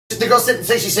the girl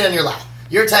say she's sitting on your lap.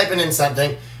 You're typing in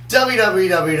something.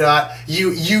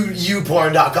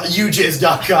 www.youporn.com,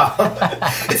 youjizz.com.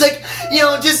 It's like,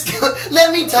 just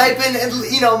let me type in,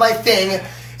 my thing.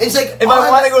 It's like, if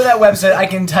I want to go to that website, I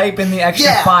can type in the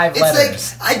extra 5 letters.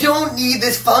 It's like, I don't need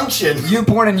this function.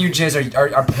 YouPorn and YouJizz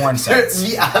are porn sites.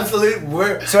 The absolute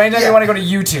worst. So anytime you want to go to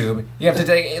YouTube, you have to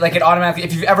take, it automatically,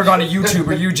 if you've ever gone to YouTube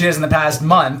or YouJizz in the past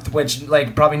month, which,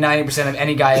 probably 90% of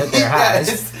any guy out there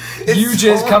has,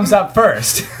 YouJizz comes up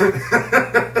first.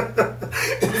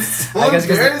 It's so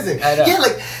embarrassing. I know. Yeah,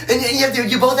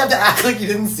 and you both have to act like you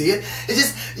didn't see it. It's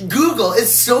just, Google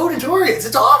is so notorious.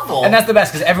 It's awful. And that's the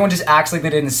best, because everyone just acts like they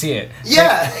didn't see it.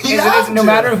 Yeah, no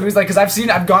matter who's because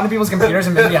I've gone to people's computers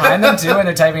and been behind them too, and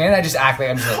they're typing in, and I just act like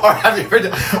I'm just Or have you heard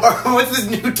or what's this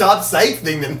new top site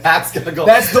thing that Mac's gonna go?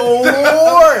 That's the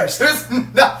worst. There's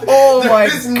nothing. Oh my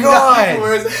nothing God.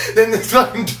 worse than this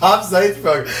fucking top sites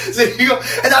program. So you go,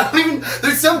 and I don't even.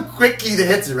 There's some quick key that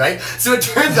hits it, right? So it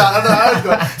turns out, I don't know how it's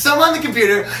going. So I'm on the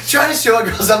computer trying to show a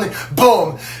girl something.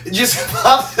 Boom! It just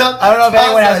pops up. I don't know if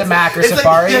anyone has a Mac or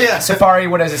Safari. Like, Safari,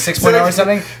 what is it, 6.0 or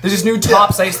something? There's this new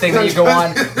top sites thing that you go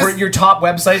on where your top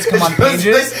websites come on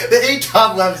pages. The 8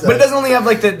 top websites. But it doesn't only have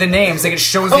the names, it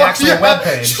shows the actual web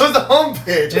page. It shows the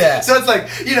homepage. Yeah. So it's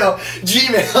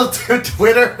Gmail to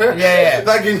Twitter. Yeah.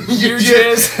 Fucking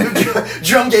YouJizz.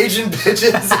 Drunk Asian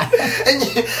bitches. And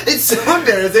it's so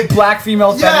embarrassing. Black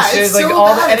female fetishes, it's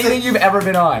so anything you've ever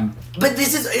been on. But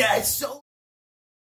this is, it's so